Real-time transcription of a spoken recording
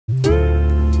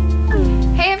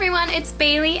it's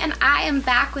Bailey and I am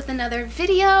back with another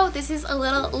video. This is a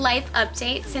little life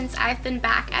update since I've been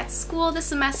back at school this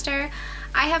semester.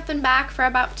 I have been back for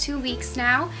about 2 weeks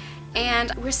now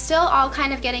and we're still all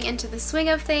kind of getting into the swing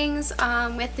of things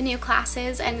with the new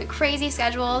classes and crazy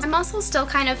schedules. I'm also still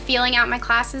kind of feeling out my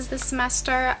classes this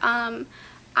semester.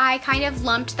 I kind of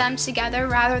lumped them together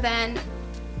rather than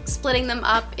splitting them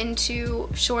up into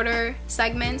shorter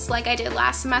segments like I did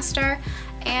last semester,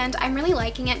 and I'm really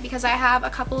liking it because I have a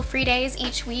couple of free days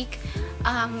each week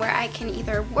where I can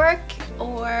either work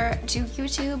or do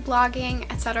YouTube, blogging,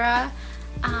 etc.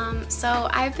 So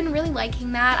I've been really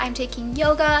liking that. I'm taking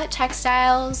yoga,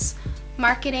 textiles,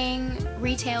 marketing,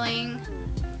 retailing,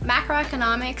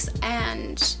 macroeconomics,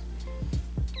 and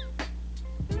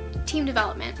team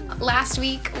development. Last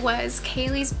week was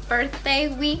Kaylee's birthday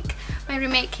week, my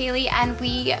roommate Kaylee, and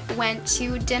we went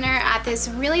to dinner at this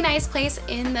really nice place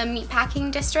in the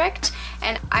meatpacking district,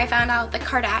 and I found out the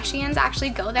Kardashians actually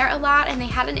go there a lot, and they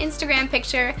had an Instagram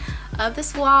picture of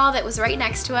this wall that was right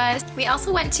next to us. We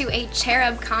also went to a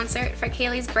Cherub concert for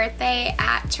Kaylee's birthday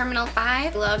at Terminal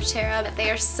 5. I love Cherub. They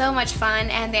are so much fun,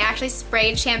 and they actually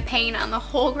sprayed champagne on the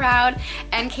whole crowd,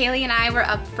 and Kaylee and I were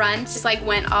up front, just like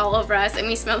went all over us, and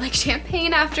we smelled like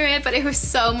champagne after it, but it was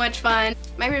so much fun.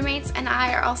 My roommates and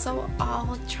I are also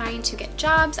all trying to get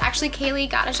jobs. Actually, Kaylee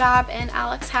got a job and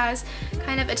Alex has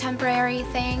kind of a temporary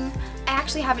thing. I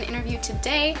actually have an interview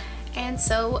today, and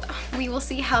so we will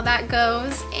see how that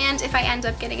goes, and if I end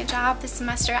up getting a job this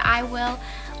semester, I will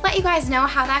let you guys know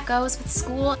how that goes with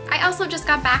school. I also just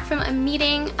got back from a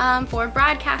meeting for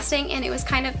broadcasting, and it was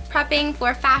kind of prepping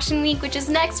for Fashion Week, which is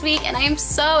next week, and I am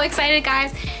so excited,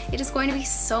 guys. It is going to be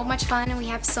so much fun, and we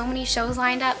have so many shows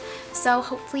lined up, so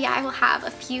hopefully I will have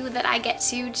a few that I get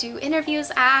to do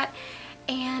interviews at,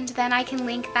 and then I can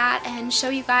link that and show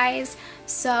you guys.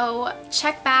 So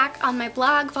check back on my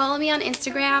blog, follow me on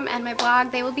Instagram and my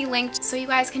blog. They will be linked so you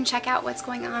guys can check out what's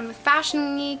going on with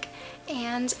Fashion Week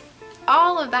and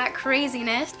all of that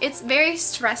craziness. It's very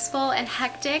stressful and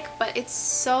hectic, but it's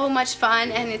so much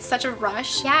fun and it's such a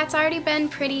rush. Yeah, it's already been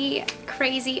pretty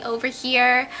crazy over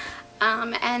here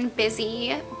and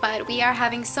busy, but we are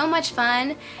having so much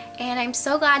fun, and I'm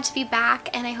so glad to be back,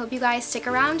 and I hope you guys stick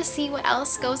around to see what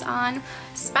else goes on,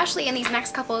 especially in these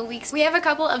next couple of weeks. We have a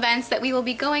couple events that we will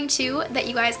be going to that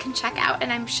you guys can check out,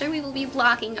 and I'm sure we will be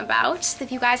vlogging about.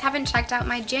 If you guys haven't checked out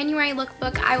my January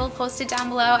lookbook, I will post it down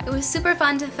below. It was super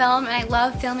fun to film, and I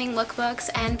love filming lookbooks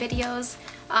and videos,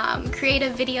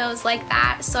 creative videos like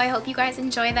that, so I hope you guys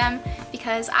enjoy them,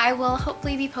 because I will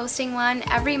hopefully be posting one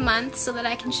every month so that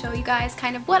I can show you guys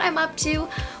kind of what I'm up to,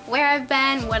 where I've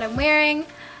been, what I'm wearing,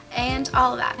 and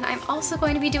all of that. And I'm also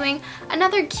going to be doing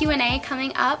another Q&A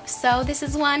coming up, so this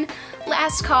is one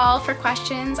last call for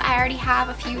questions. I already have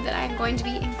a few that I'm going to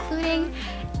be including,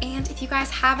 and if you guys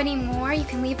have any more, you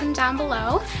can leave them down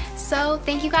below. So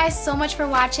thank you guys so much for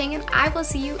watching, and I will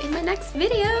see you in my next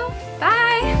video.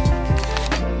 Bye!